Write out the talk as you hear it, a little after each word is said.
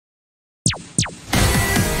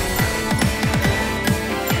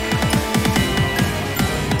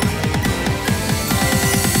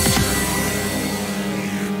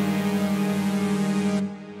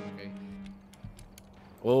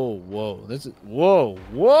whoa. This is whoa,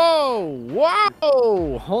 whoa,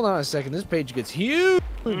 whoa. Hold on a second. This page gets huge.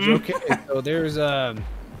 Okay, so there's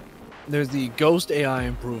the ghost AI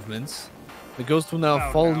improvements. The ghost will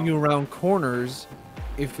now follow you around corners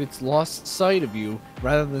if it's lost sight of you,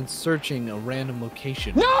 rather than searching a random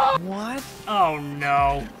location. No! What? Oh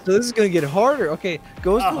no. So this is gonna get harder. Okay,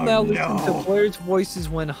 ghost will now listen to players' voices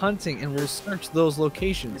when hunting and will search those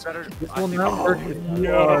locations. This will not work if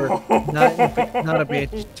you are not a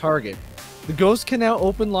bad target. The ghost can now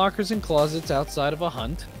open lockers and closets outside of a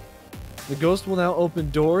hunt. The ghost will now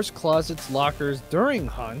open doors, closets, lockers during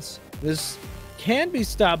hunts. This can be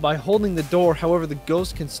stopped by holding the door. However, the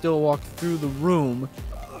ghost can still walk through the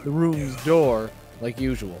room's door like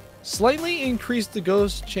usual. Slightly increase the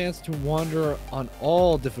ghost's chance to wander on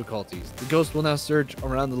all difficulties. The ghost will now search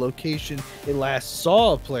around the location it last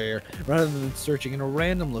saw a player rather than searching in a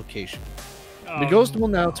random location. The ghost will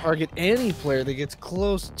now target any player that gets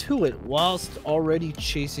close to it whilst already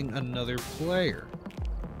chasing another player.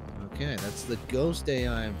 Okay, that's the ghost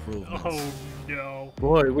AI improvements. Oh no.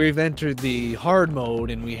 Boy, we've entered the hard mode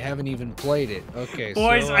and we haven't even played it. Okay,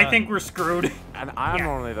 boys, so, I think we're screwed. And I'm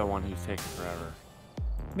normally the one who's taking forever.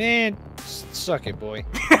 Man, suck it, boy.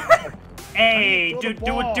 Hey, do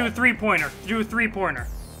a three-pointer. Do a three-pointer.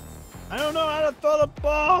 I don't know how to throw the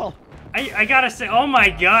ball. I gotta say, oh my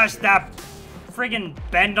gosh, that friggin'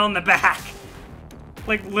 bend on the back.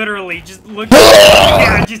 Like literally, just look.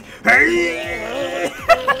 Yeah, just.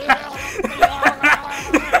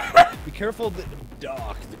 Be careful,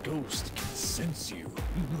 Doc. The ghost can sense you.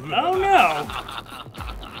 Oh no!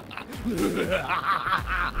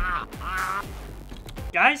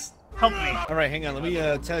 Guys, help me. All right, hang on. Let me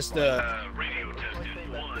test. Radio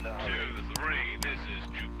testing 1, 2, 3. This is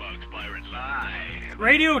Jukebox Pirate Live.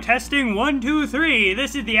 Radio testing 1, 2, 3.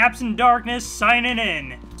 This is the Absent Darkness signing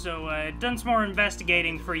in. So, done some more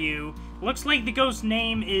investigating for you. Looks like the ghost's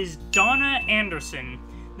name is Donna Anderson.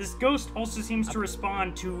 This ghost also seems to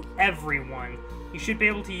respond to everyone. You should be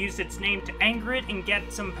able to use its name to anger it and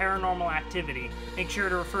get some paranormal activity. Make sure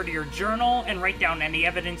to refer to your journal and write down any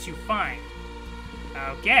evidence you find.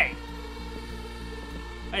 Okay.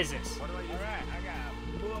 What is this? Alright, I got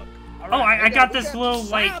a book. Oh, I got this little,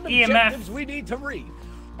 like, EMF. We need to read.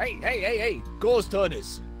 Hey, ghost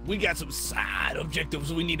hunters. We got some side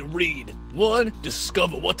objectives we need to read. 1,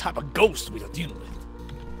 discover what type of ghost we are dealing with.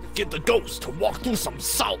 Get the ghost to walk through some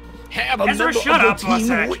salt. Have a member of the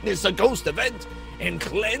team witness a ghost event. And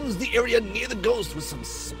cleanse the area near the ghost with some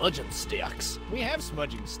smudging sticks. We have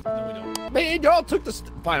smudging sticks. No, we don't. Man, y'all took the...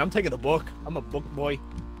 Fine, I'm taking the book. I'm a book boy.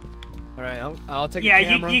 All right, I'll take the Yeah,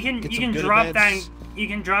 camera. you can drop that. You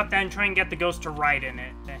can drop that and try and get the ghost to ride in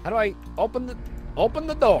it. How do I open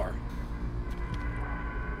the door?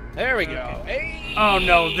 There we go. Hey, oh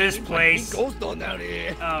no, this place. Ghost on down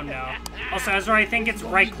here. Oh no. Also, Ezra, I think it's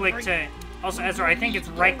right click to. Also, Ezra, I think it's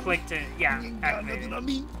right click to. Yeah,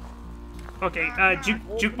 activate. Okay,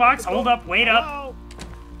 Jukebox, hold up, wait up.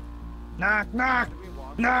 Knock, knock,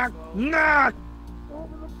 knock, knock.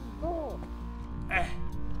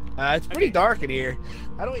 It's pretty dark in here.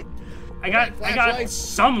 How do we? I got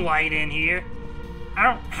some light in here. I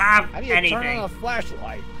don't have I need to anything. turn on a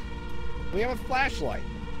flashlight. We have a flashlight.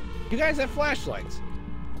 You guys have flashlights.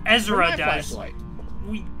 Ezra does. Flashlight?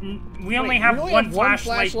 We only have one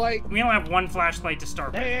flashlight. We only have one flashlight to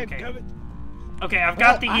start with. Hey, okay. Okay, I've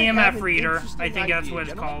got the EMF reader. I think that's what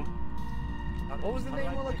it's called. What was the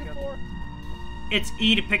name we're looking for? It's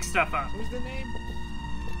E to pick stuff up. What's the name?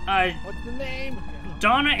 What's the name?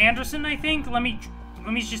 Donna Anderson, I think. Let me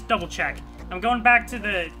just double check. I'm going back to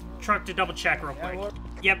the truck to double check real quick.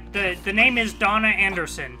 Yep, the name is Donna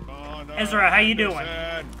Anderson. Ezra, how you doing?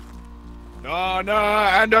 Donna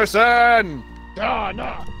Anderson!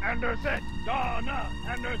 Donna Anderson! Donna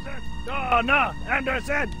Anderson! Donna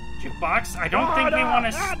Anderson! Jukebox, I don't think we want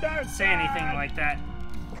to say anything like that.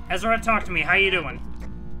 Ezra, talk to me. How you doing?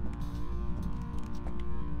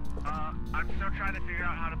 I'm still trying to figure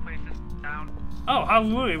out how to place this down. Oh,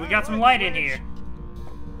 hallelujah. We got some light in here.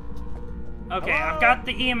 Okay, I've got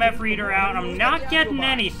the EMF reader out. I'm not getting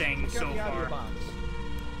anything so far.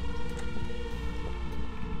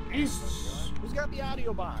 Who's got the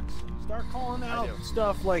audio box? Start calling out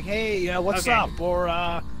Stuff like, hey, what's up? Or,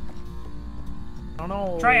 I don't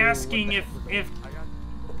know. Try asking if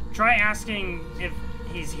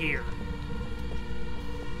he's here.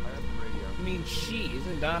 You mean she?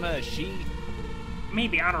 Isn't Donna a she?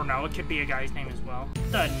 Maybe, I don't know. It could be a guy's name as well.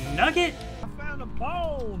 The Nugget? I found a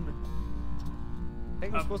bone! I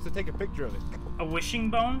think we're supposed to take a picture of it. A wishing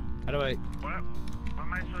bone? How do I? What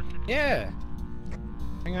am I supposed to do? Yeah.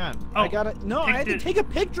 Hang on. Oh, I gotta. No, I had to the- take a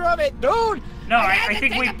picture of it, dude. No, I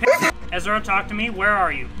think we picked. Ezra, talk to me. Where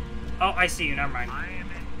are you? Oh, I see you. Never mind.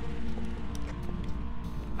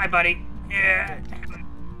 Hi, buddy. Yeah.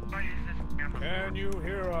 Can you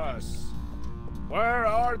hear us? Where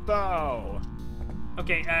art thou?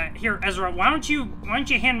 Okay, here, Ezra. Why don't you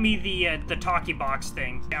hand me the talkie box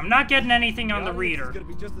thing? I'm not getting anything on the reader. He's gonna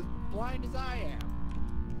be just as blind as I am.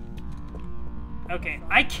 Okay,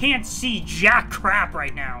 I can't see jack crap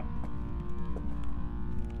right now.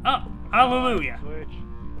 Oh, hallelujah.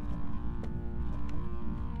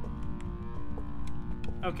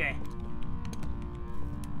 Okay.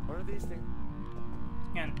 What are these things?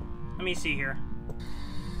 Hang on. Let me see here.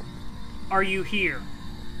 Are you here?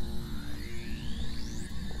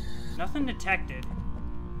 Nothing detected.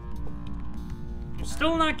 I'm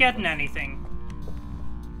still not getting anything.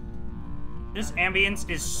 This ambience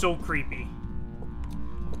is so creepy.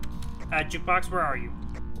 Jukebox, where are you?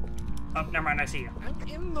 Oh, never mind, I see you. I'm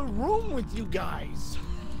in the room with you guys.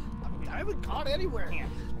 I haven't gone anywhere. Hang on.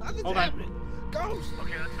 Nothing's Hold on. happening. Ghost.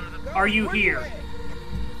 Okay, let's go to the... Ghost, Are you where here? at?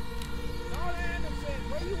 Don Anderson,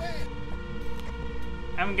 where you at?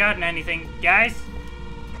 Haven't gotten anything. Guys?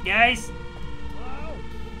 Guys? Hello?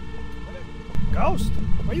 Ghost,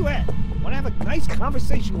 where you at? Want to have a nice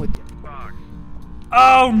conversation with you.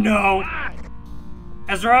 Oh no!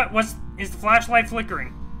 Ezra, is the flashlight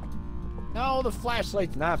flickering? No, the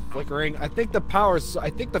flashlight's not flickering. I think the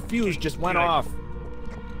fuse just went good. off.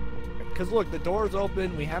 Cause look, the door's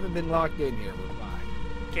open. We haven't been locked in here. We're fine.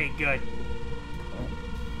 Okay, good.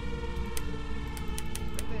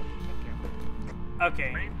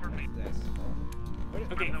 Okay.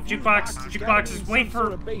 Okay, Jukebox is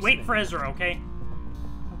wait for Ezra, okay?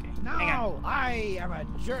 Okay. Hang on. No, I am a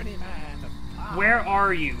journeyman. Where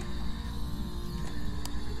are you?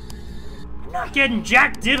 I'm not getting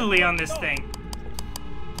jack diddly on this thing.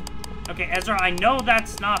 Okay, Ezra, I know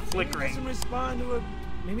that's not flickering.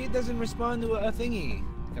 Maybe it doesn't respond to a thingy.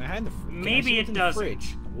 Can I hide the? Maybe it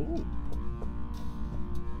doesn't. Ooh.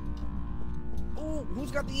 Oh,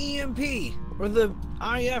 who's got the EMP or the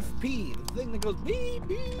IFP? The thing that goes beep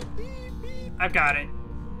beep beep beep. I've got it.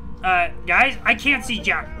 Guys, I can't see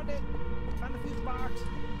jack. Found it. Found the fuse box.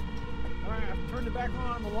 All right, I've turned it back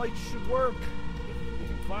on. The lights should work. If you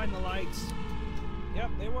can find the lights.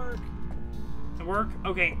 Yep, they work. To work?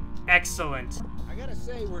 Okay, excellent. I gotta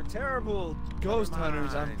say, we're terrible ghost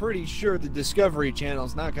hunters. I'm pretty sure the Discovery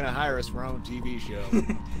Channel's not gonna hire us for our own TV show.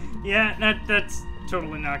 Yeah, that's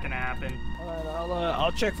totally not gonna happen. Alright,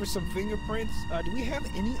 I'll check for some fingerprints. Do we have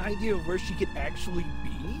any idea of where she could actually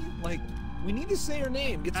be? Like, we need to say her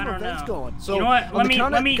name, get some events going. So, you know what?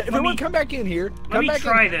 Everyone come back in here. Let me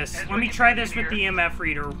try this. Let me try this with the EMF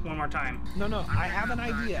reader one more time. No, I have an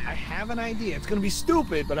idea. It's gonna be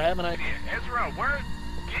stupid, but I have an idea. Ezra,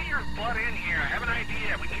 get your butt in here. I have an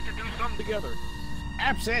idea. We need to do something together.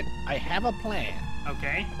 Absent, I have a plan.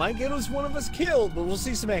 Okay. Might get us one of us killed, but we'll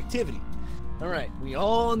see some activity. All right, we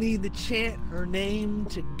all need to chant her name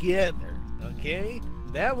together, okay?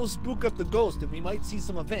 That will spook up the ghost, and we might see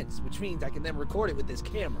some events, which means I can then record it with this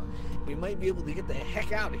camera. We might be able to get the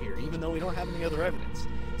heck out of here, even though we don't have any other evidence.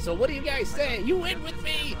 So what do you guys say? You in with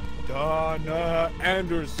me? Donna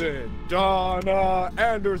Anderson. Donna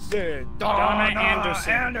Anderson. Donna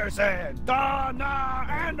Anderson. Anderson. Donna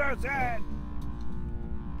Anderson.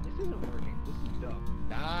 This isn't working. This is dumb.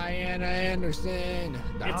 Diana Anderson.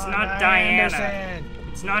 It's not Diana. Anderson.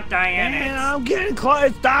 It's not Diana. Man, I'm getting close.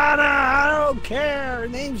 It's Donna. I don't care. Her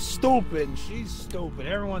name's stupid. And she's stupid.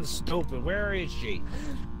 Everyone's stupid. Where is she?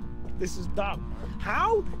 This is dumb.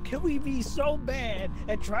 How can we be so bad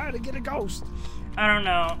at trying to get a ghost? I don't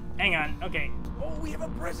know. Hang on. Okay. Oh, we have a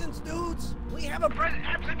presence, dudes. We have a presence.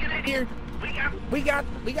 Get in here. We got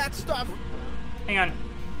stuff. Hang on.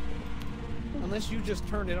 Unless you just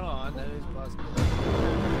turned it on, that is possible.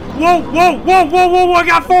 Whoa! I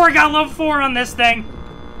got 4. I got level 4 on this thing.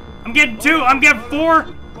 I'm getting 2. I'm getting 4.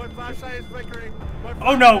 My flashlight is flickering.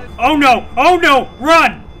 Oh no!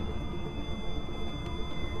 Run!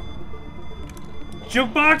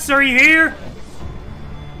 Jukebox, are you here?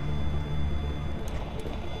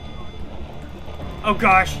 Oh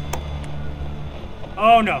gosh.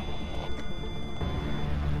 Oh no.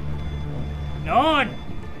 No.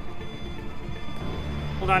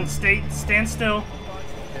 Hold on, stand still.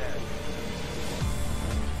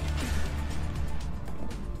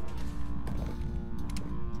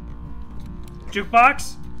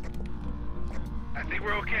 Jukebox? I think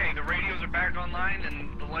we're okay. The radios are back online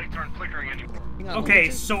and the lights aren't flickering anymore. Okay,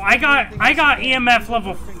 so I got EMF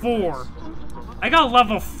level 4. I got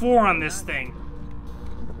level 4 on this thing.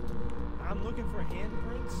 I'm looking for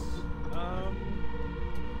handprints.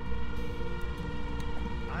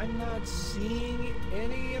 not seeing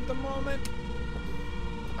any at the moment.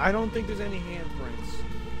 I don't think there's any handprints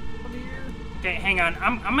here. Okay, hang on.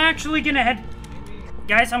 I'm actually gonna head,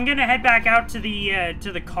 guys. I'm gonna head back out to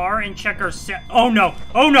the car and check our set. Oh no!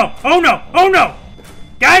 Oh no! Oh no! Oh no!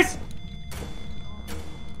 Guys!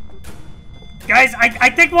 Guys, I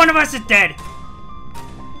think one of us is dead.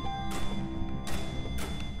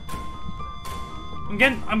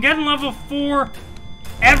 I'm getting level 4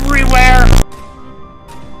 everywhere.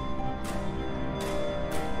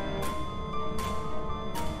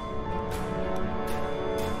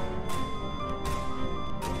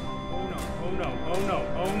 Oh no, oh no,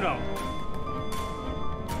 oh no.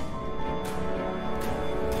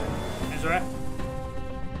 Ezra?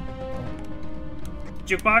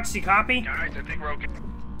 Jukebox, you copy? Guys, I think we're okay.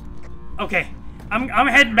 Okay. I'm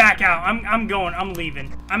heading back out. I'm going. I'm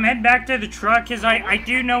leaving. I'm heading back to the truck because I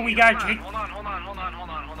do know we gotta take. Hold on.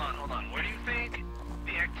 Where do you think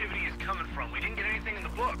the activity is coming from? We didn't get anything in the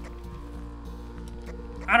book.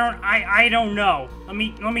 I don't know. Let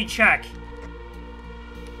me check.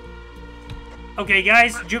 Okay,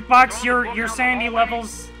 guys, Jukebox, your sanity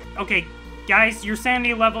levels. Okay, guys, your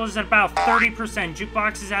sanity level is at about 30%.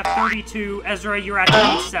 Jukebox is at 32. Ezra, you're at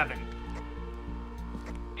 27.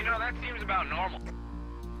 You know, that seems about normal.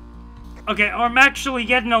 Okay, I'm actually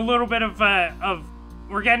getting a little bit of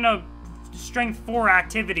we're getting a strength 4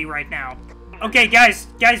 activity right now. Okay, guys,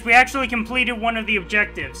 we actually completed one of the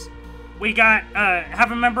objectives. We got,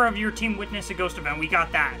 have a member of your team witness a ghost event. We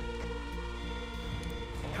got that.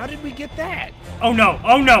 How did we get that? Oh no,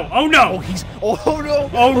 oh no, oh no! Oh, he's, oh no!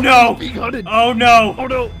 Oh no! Being hunted. Oh no! Oh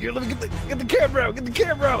no! Here, let me get the camera out,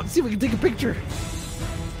 Let's see if we can take a picture.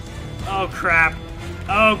 Oh crap.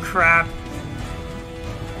 Oh crap.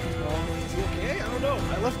 Oh, is he okay? I don't know.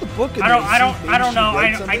 I left the book in I don't know.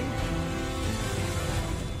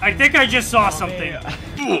 I think I just saw something.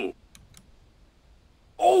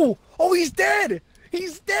 Oh, he's dead!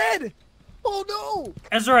 He's dead! Oh no!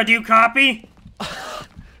 Ezra, do you copy?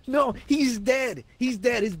 No, he's dead. He's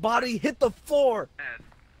dead. His body hit the floor.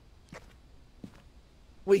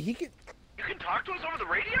 Wait, he can... You can talk to us over the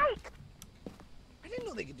radio? I didn't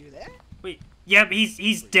know they could do that. Wait, yep,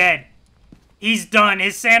 he's dead. He's done.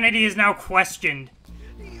 His sanity is now questioned.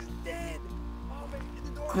 He's dead. Oh, man, get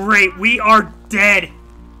the door. Great, we are dead.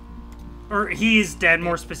 Or he is dead,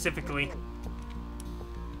 more specifically.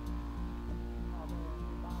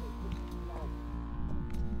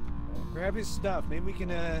 Grab his stuff. Maybe we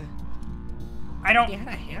can, I don't... He had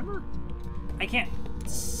a hammer? I can't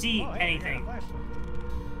see anything.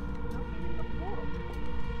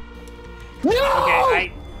 No!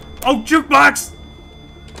 Okay, Oh, Jukebox!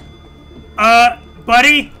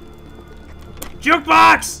 Buddy?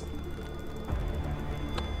 Jukebox!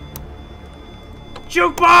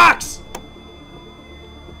 Jukebox!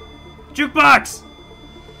 Jukebox!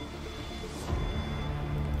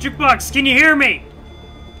 Jukebox, can you hear me?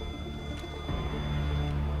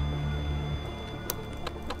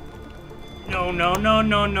 No.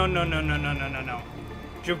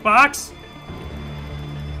 Jukebox?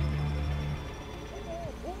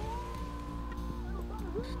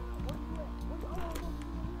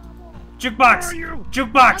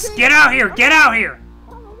 Jukebox, get out here, get out here!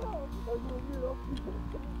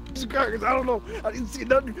 I don't know. I didn't see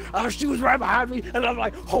nothing. She was right behind me, and I'm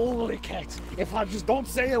like, holy cats. If I just don't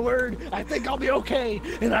say a word, I think I'll be okay.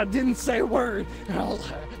 And I didn't say a word. And I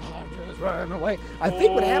was like, I'm just running away. I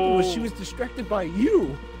think what happened was she was distracted by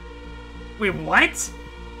you. Wait, what?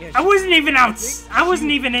 Yeah, I wasn't even out. I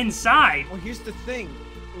wasn't even inside. Well, here's the thing.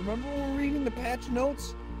 Remember when we were reading the patch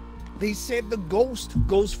notes? They said the ghost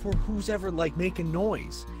goes for who's ever, like, making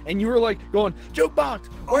noise. And you were, like, going, Jukebox,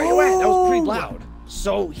 where are you at? That was pretty loud.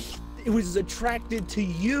 So it was attracted to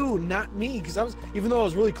you, not me. Because I was, even though I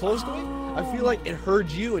was really close to it, I feel like it heard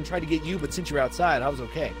you and tried to get you. But since you're outside, I was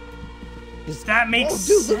okay. That makes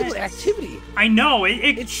dude, sense. Look at the activity. I know.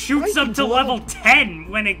 It shoots up to level 10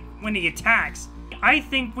 when he attacks. I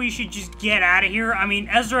think we should just get out of here. I mean,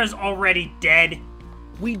 Ezra's already dead.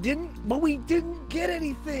 We didn't get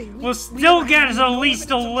anything. We'll still get at least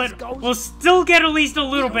a little. We'll still get at least a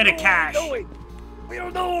little bit of cash. We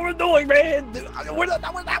don't know what we're doing, man. We're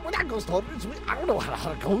not ghost hunters. I don't know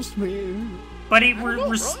how to ghost, man. But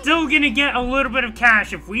we're still gonna get a little bit of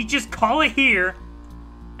cash if we just call it here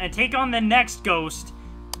and take on the next ghost.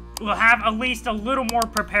 We'll have at least a little more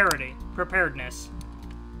preparedness.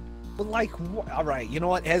 But like, all right, you know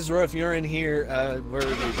what, Ezra, if you're in here,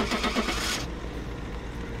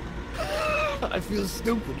 I feel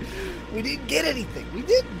stupid. We didn't get anything. We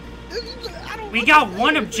didn't. We got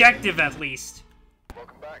one objective at least.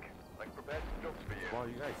 Welcome back. Like prepared jokes for you. Well,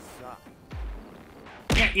 you guys suck.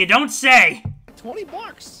 You don't say.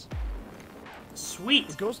 $20. Sweet.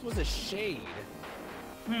 The ghost was a shade.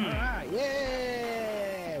 Alright,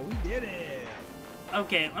 yeah, we did it.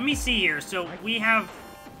 Okay, let me see here. So we have.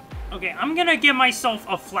 Okay, I'm gonna give myself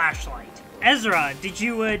a flashlight. Ezra, did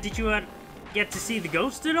you get to see the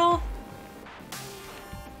ghost at all?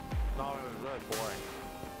 No, it was really boring.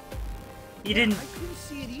 You didn't. I couldn't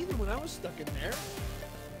see it either when I was stuck in there.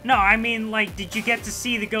 No, I mean, like, did you get to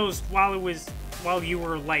see the ghost while you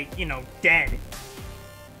were, like, you know, dead?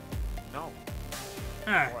 No.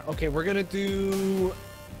 Huh. Okay, we're gonna do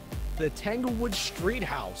the Tanglewood Street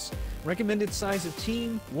House. Recommended size of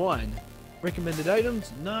team 1. Recommended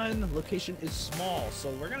items none. Location is small, so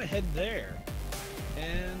we're gonna head there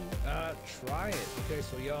and try it. Okay,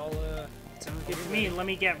 so y'all Sounds good to me. Let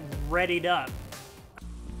me get readied up.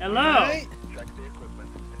 Hello. Alright, Check the equipment.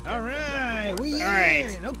 alright, we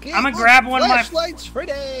Alright. in. Okay, I'ma look, grab one of my- flashlights for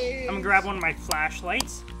days. I'm gonna grab one of my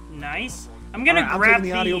flashlights. Nice. I'm gonna Alright, I'm grab taking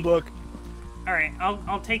the audiobook. All right,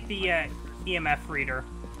 I'll take the EMF reader.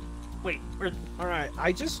 Wait, Alright,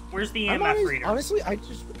 where's the I'm EMF always- reader? Honestly, alright,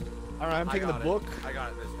 I'm taking the book. I got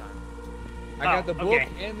it this time. I got the book okay.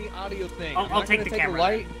 and the audio thing. I'll I'm not take gonna the take camera a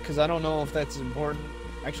light because I don't know if that's important.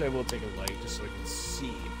 Actually, I will take a light just so I can see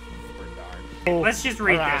if we're dark. Let's just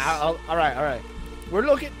read this. All right. We're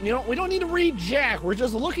looking. You know, we don't need to read Jack. We're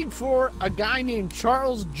just looking for a guy named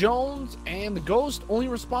Charles Jones, and the ghost only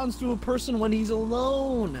responds to a person when he's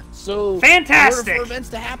alone. So, Fantastic! in order for events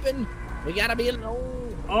to happen, we gotta be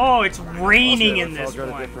alone. Oh, it's raining in Let's this all go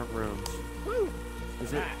to one. different rooms. Woo.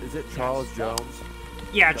 Is it Charles Jones?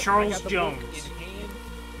 Yeah, I Charles got the book Jones. in hand,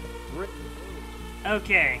 written.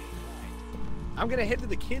 Okay. I'm gonna head to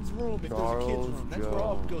the kids' room if there's a kids' Charles room. That's where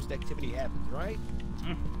all Jones. ghost activity happens, right?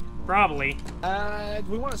 Probably. Do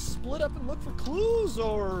we want to split up and look for clues,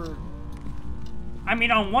 or? I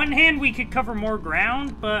mean, on one hand, we could cover more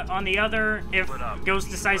ground, but on the other, if Split up. Ghost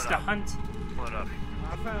decides Split to up. hunt. Split up.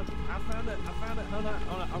 I found it. Hold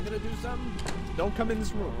on. I'm gonna do something. Don't come in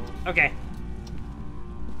this room. Okay.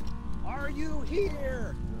 Are you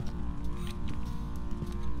here?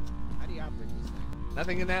 How do you operate this thing?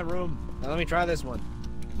 Nothing in that room. Now let me try this one.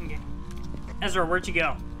 Okay. Ezra, where'd you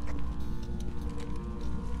go?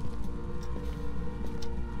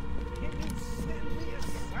 Can you send me a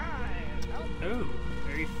sign? Oh,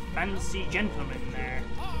 very fancy gentleman there.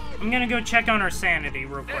 I'm gonna go check on our sanity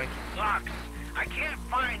real This quick. sucks. I can't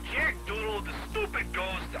find Jack Doodle, the stupid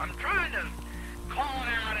ghost. I'm trying to call it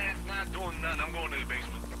out and it's not doing nothing. I'm going to the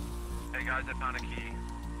basement. Hey guys, I found a key.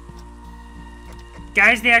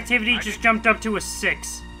 Guys, the activity just jumped up to a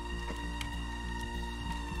 6.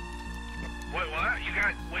 Wait, what?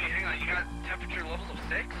 Wait, hang on. You got temperature levels of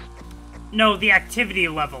 6? No, the activity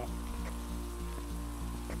level.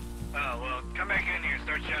 Oh, well, come back in here and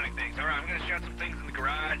start shouting things. Alright, I'm gonna shout some things in the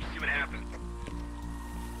garage, see what happens.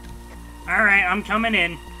 Alright, I'm coming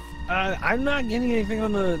in. I'm not getting anything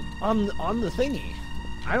on the thingy.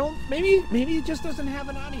 I don't. Maybe it just doesn't have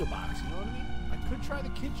an audio box. You know what I mean? I could try the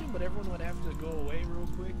kitchen, but everyone would have to go away real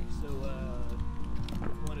quick. So, if you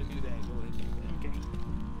want to do that, go ahead and do that. Okay.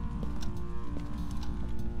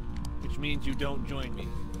 Which means you don't join me.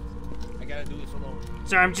 I gotta do this alone.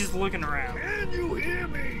 Sorry, I'm just looking around. Can you hear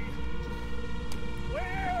me?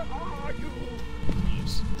 Where are you?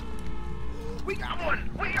 We got one!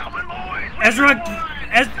 We got one, boys! We Ezra, got one!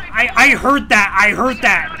 I heard that. I heard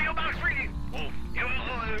that. Audio box reading. Whoa.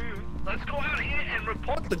 Let's go out here and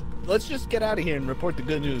report. Let's just get out of here and report the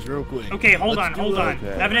good news real quick. Okay, hold Let's on. do it.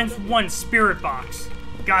 Okay. Evidence 1, spirit box.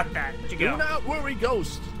 Got that. Where'd you Do go? not worry,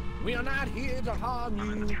 Ghost. We are not here to harm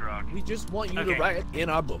I'm in you. the truck. We just want you Okay. to write in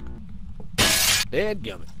our book.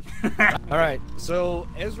 Dadgummit. Alright, so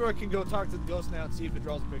Ezra can go talk to the ghost now and see if it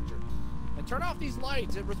draws a picture. And turn off these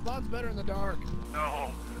lights. It responds better in the dark.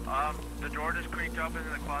 No. The door just creaked open in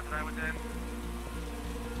the closet I was in.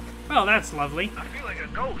 Well, that's lovely. I feel like a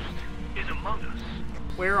ghost is among us.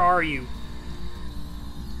 Where are you?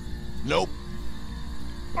 Nope.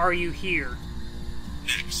 Are you here?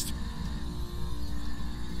 Next.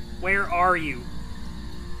 Where are you?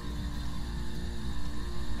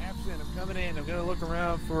 Absent, I'm coming in. I'm gonna look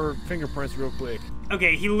around for fingerprints real quick.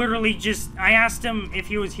 Okay, he literally just... I asked him if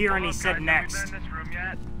he was here and he Hold up, said guys, next. Have we been in this room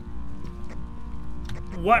yet?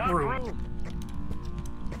 What room?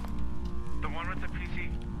 The one with the PC.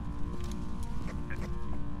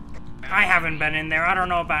 I haven't been in there. I don't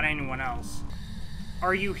know about anyone else.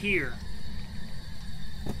 Are you here?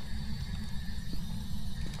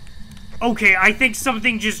 Okay, I think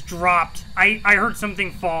something just dropped. I heard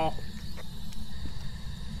something fall.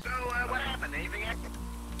 So, what happened? Anything?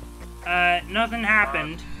 Nothing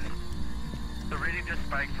happened. The reading just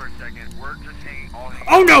spiked for a second. We're just hanging all.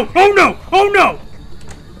 Oh no! Oh no! Oh no!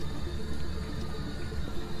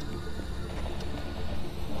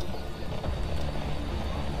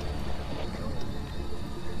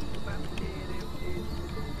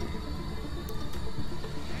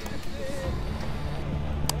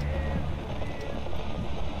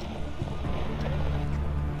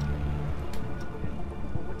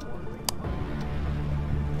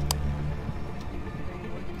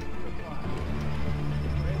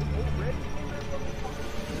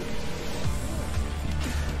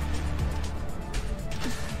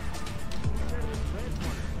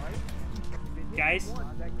 Guys,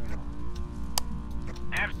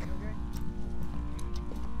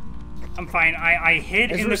 I'm fine. I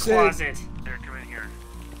hid in the closet. Here, come in here.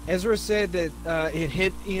 Ezra said that it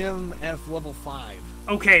hit EMF level 5.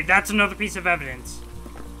 Okay, that's another piece of evidence.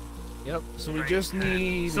 Yep. So we just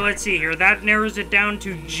need. So let's see here. That narrows it down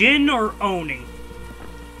to Jin or Oni.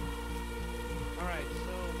 All right.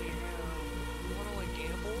 So we have. You want to like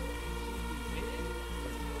gamble?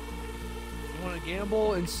 You want to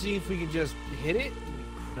gamble and see if we can just hit it?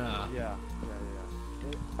 Nah. Yeah.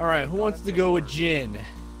 All right. Who wants to go with Jin? You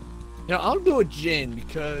know, I'll go with Jin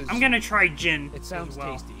because I'm gonna try Jin. it sounds as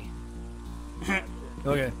well. tasty.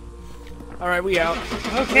 Okay. All right, we out.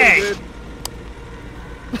 Okay.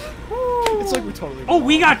 It's like we're totally. Oh,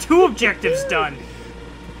 we got 2 objectives done.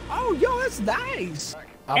 Oh, yo, that's nice.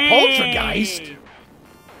 A Hey! poltergeist.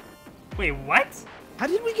 Wait, what? How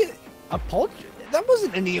did we get a polter? That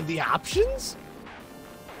wasn't any of the options.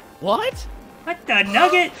 What? What the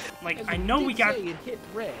nugget? Like, As I we know did we got. say it hit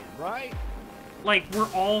red, right? Like, were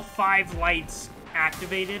all 5 lights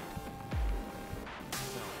activated?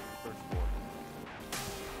 First floor.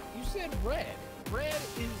 You said red. Red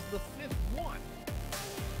is the 5th one.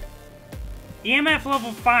 EMF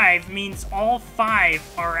level 5 means all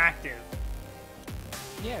 5 are active.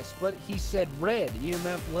 Yes, but he said red.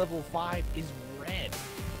 EMF level 5 is red.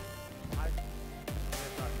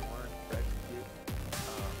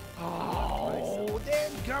 Oh,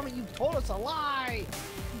 damn gummit, you told us a lie.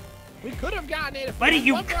 We could have gotten it if Buddy, we had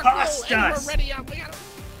you one more cost clue, and we're us. ready up. We gotta...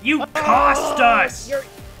 You cost us!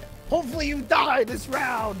 Hopefully you die this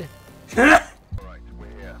round. Alright, we're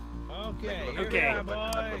here. Okay. Okay.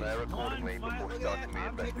 But accordingly before starting the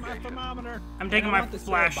investigation. thermometer. I'm taking I my want the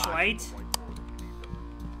cigarette box. flashlight.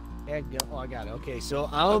 Oh, I got it. Okay, so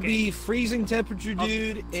I'll Okay. be freezing temperature I'll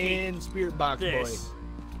dude and spirit box This. boy.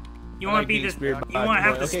 You I want to like be being this? spirit You box want to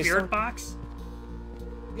have boy. the Okay, spirit so- box?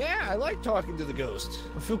 Yeah, I like talking to the ghost.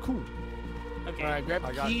 I feel cool. Okay. All right, grab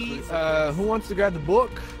I the got key. crucifix. Who wants to grab the book?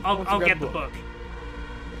 Who I'll wants to get grab the book.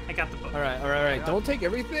 I got the book. All right. Don't take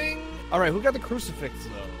everything. All right, who got the crucifix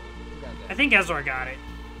though? Who got I that? think Ezra got it.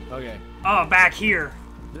 Okay. Oh, back here.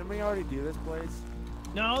 Didn't we already do this place?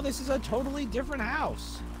 No, this is a totally different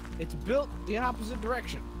house. It's built the opposite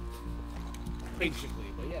direction. Basically,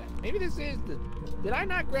 but yeah. Maybe this is the... Did I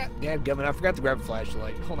not grab... Yeah, gummit, I forgot to grab a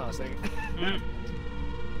flashlight. Hold on a second. Mm.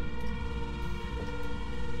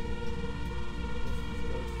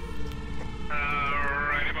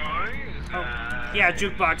 Alrighty, boys. Oh, yeah,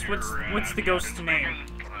 Jukebox. What's the ghost's name? I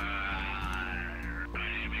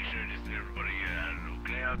need to make sure just everybody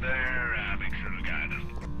okay out there. Make sure the guy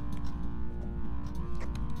doesn't.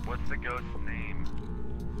 What's the ghost's name?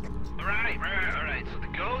 Alright. So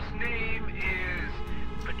the ghost's name is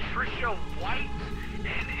Patricia White, and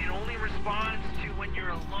it only responds to when you're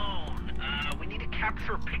alone. We need to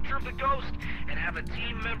capture a picture of the ghost and have a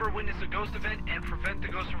team member witness a ghost event and prevent the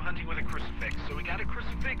ghost from hunting with a crucifix. So we got a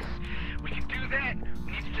crucifix. We can do that.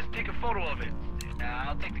 We need to just take a photo of it.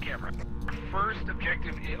 I'll take the camera. First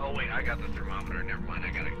objective is... Oh wait, I got the thermometer. Never mind.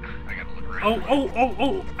 I gotta look around.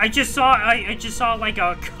 Oh! I just saw like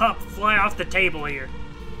a cup fly off the table here.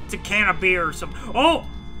 It's a can of beer or something. Oh!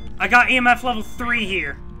 I got EMF level 3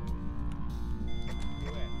 here.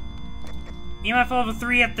 EMF level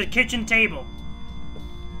 3 at the kitchen table.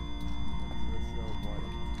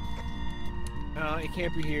 It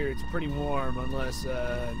can't be here. It's pretty warm unless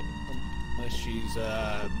she's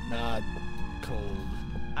not cold.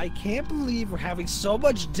 I can't believe we're having so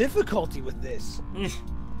much difficulty with this.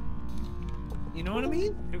 You know what I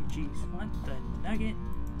mean? Oh jeez, what the nugget?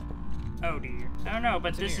 Oh dear. I don't know,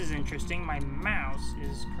 but this is interesting. My mouse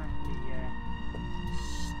is currently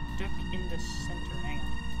stuck in the center. Hang on.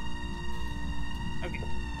 Okay.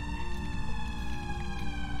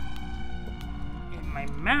 My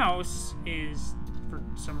mouse is, for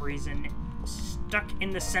some reason, stuck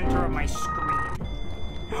in the center of my screen.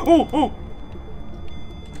 Oh!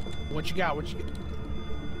 What you got?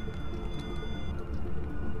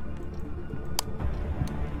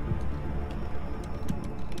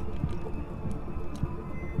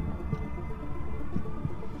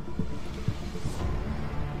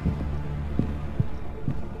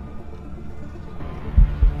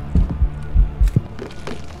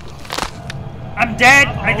 dead.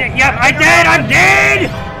 I did. Yep, I did. I'm dead.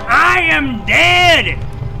 I am dead.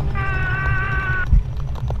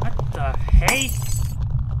 What the heck?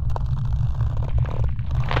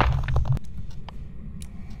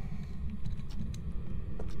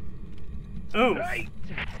 Ooh. Right.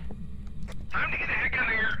 Time to get the heck out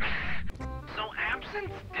of here. So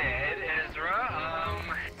Absint's dead, Ezra.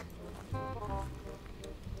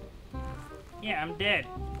 Yeah, I'm dead.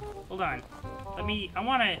 Hold on. I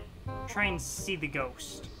wanna try and see the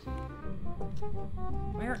ghost.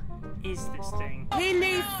 Where is this thing? He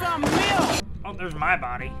needs some milk! Oh, there's my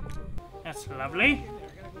body. That's lovely.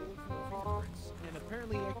 And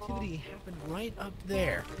apparently activity happened right up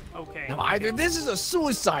there. Okay. Now either this is a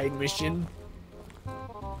suicide mission,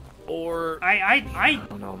 or I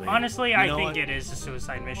don't know, man. honestly, You I know think what? it is a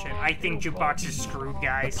suicide mission. I think Jukebox is screwed,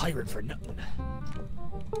 guys. pirate for nothing.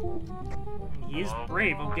 He is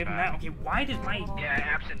brave, I'll give him that. Okay, why does my...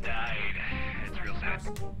 Yeah, Absint died. It's real sad.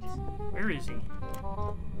 Where is he?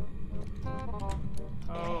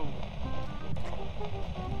 Oh.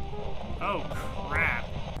 Oh, crap.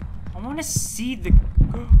 I want to see the...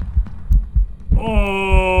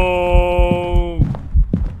 Oh!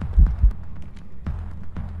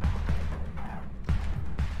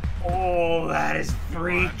 Oh, that is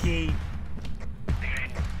freaky.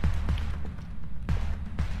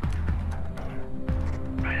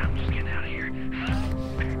 Right, I'm just getting out of here.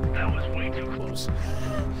 That was way too close.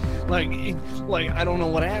 Like I don't know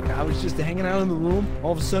what happened. I was just hanging out in the room.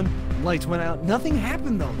 All of a sudden, lights went out. Nothing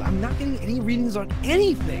happened though. I'm not getting any readings on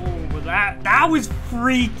anything. Oh, that was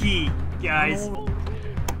freaky, guys.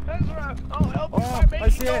 Ezra, I'll help you Oh, by I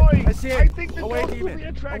see making it. noise. I see it. I think the Away ghost will be demon.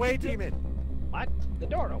 attracted Away to- demon. What? The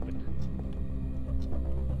door opened.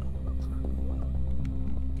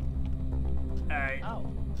 Alright. Oh.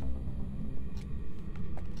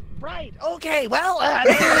 Right. Okay. Well.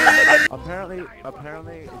 Apparently,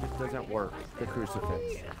 it just doesn't work. The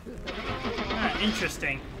crucifix. Ah,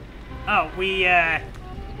 interesting. Oh, we,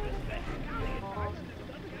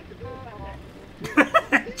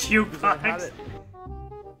 Jukebox.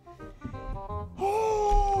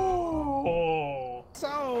 Oh.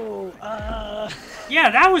 So. Yeah,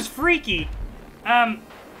 that was freaky. The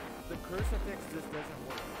crucifix just doesn't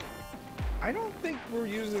work. I don't think we're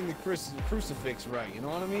using the crucifix right. You know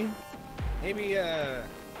what I mean? Maybe you have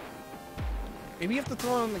to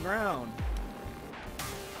throw it on the ground.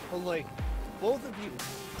 But like, both of you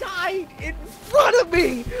died in front of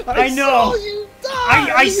me. I know. Saw you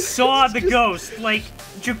die. I saw the ghost, like,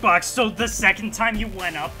 Jukebox, so the second time you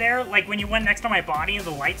went up there, like when you went next to my body and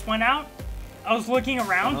the lights went out, I was looking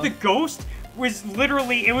around, the ghost was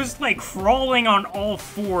literally, it was like crawling on all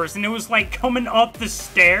fours, and it was like coming up the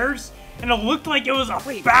stairs, and it looked like it was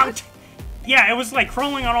about... Yeah, it was like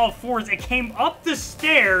crawling on all fours, it came up the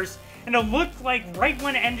stairs, and it looked like right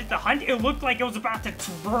when it ended the hunt, it looked like it was about to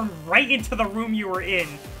burn right into the room you were in,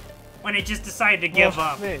 when it just decided to give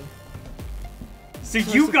up. Man. So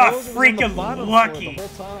you got suppose it was on the freaking bottom floor lucky. the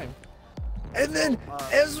whole time. And then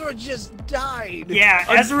Ezra just died. Yeah,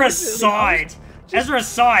 Ezra Unfortunately, saw I was it. Ezra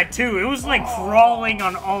saw it too. It was like crawling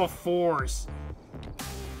on all fours.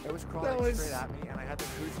 It was crawling straight at me, and I had the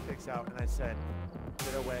crucifix out, and I said,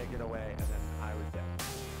 get away, and then I was dead.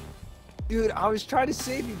 Dude, I was trying to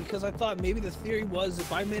save you because I thought maybe the theory was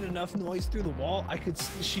if I made enough noise through the wall,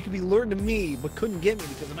 she could be lured to me, but couldn't get me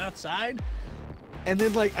because I'm outside. And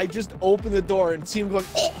then like I just opened the door and see him going,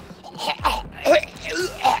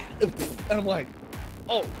 and I'm like,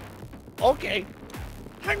 oh, okay,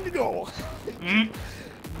 time to go.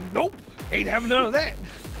 Nope, ain't having none of that.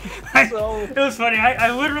 So It was funny.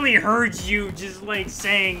 I literally heard you just like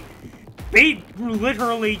saying,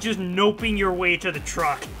 literally just noping your way to the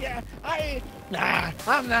truck. yeah,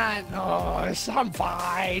 I'm not. Oh, I'm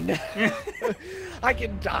fine. I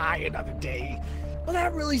can die another day. Well,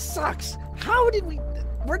 that really sucks. How did we?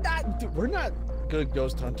 We're not good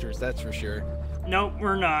ghost hunters, that's for sure. Nope,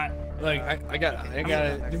 we're not. Like I got.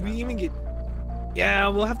 Did we even get? Yeah,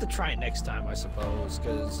 we'll have to try it next time, I suppose,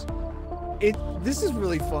 because this is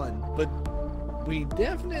really fun. But we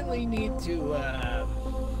definitely need to.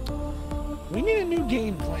 We need a new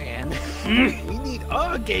game plan. We need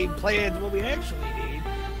a game plan. Is what we actually need.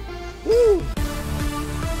 Woo!